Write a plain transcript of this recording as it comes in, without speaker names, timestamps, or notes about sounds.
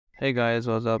Hey guys,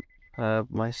 what's up?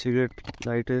 My cigarette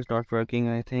lighter is not working.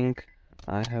 I think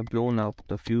I have blown up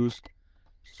the fuse,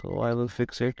 so I will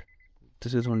fix it.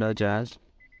 This is Honda Jazz.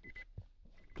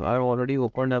 So I've already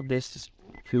opened up this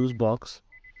fuse box.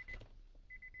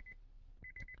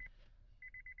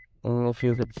 If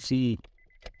you could see,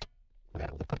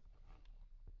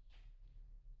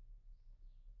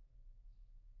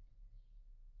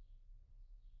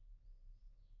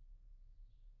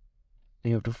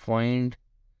 you have to find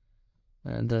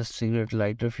the cigarette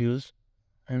lighter fuse,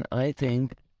 and I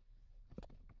think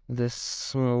this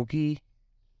smoky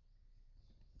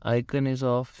icon is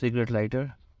of cigarette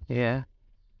lighter. Yeah,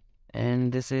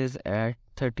 and this is at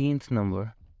 13th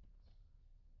number.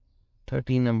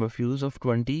 13 number fuse of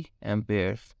 20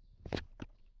 amperes.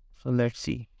 So let's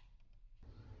see.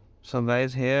 So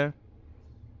guys, here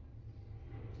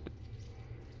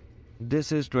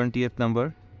this is 20th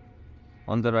number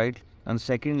on the right, and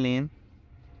second lane,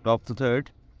 top to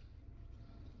third.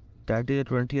 That is a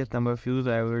 20th number fuse.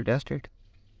 I will test it.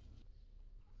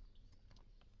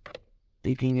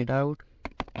 Taking it out.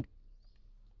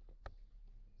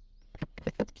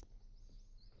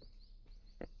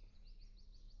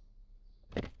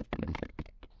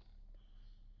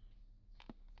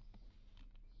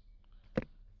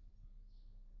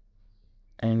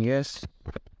 And yes,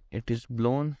 it is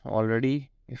blown already.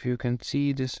 If you can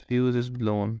see, this fuse is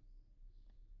blown.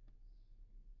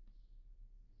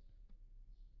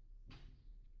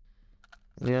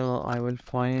 Well, I will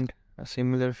find a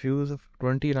similar fuse of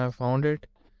 20, and I found it.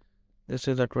 This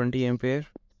is a 20 ampere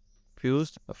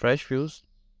fuse, a fresh fuse.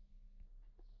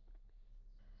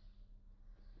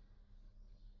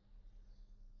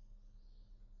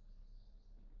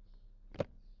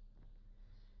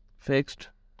 Fixed.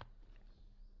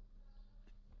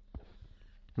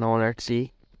 Now let's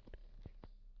see.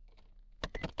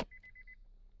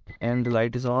 And the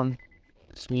light is on.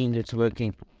 This means it's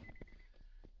working.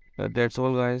 But that's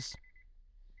all, guys.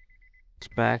 It's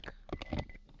back.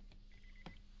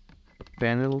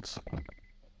 Panels.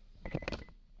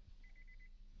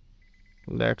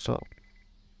 That's all.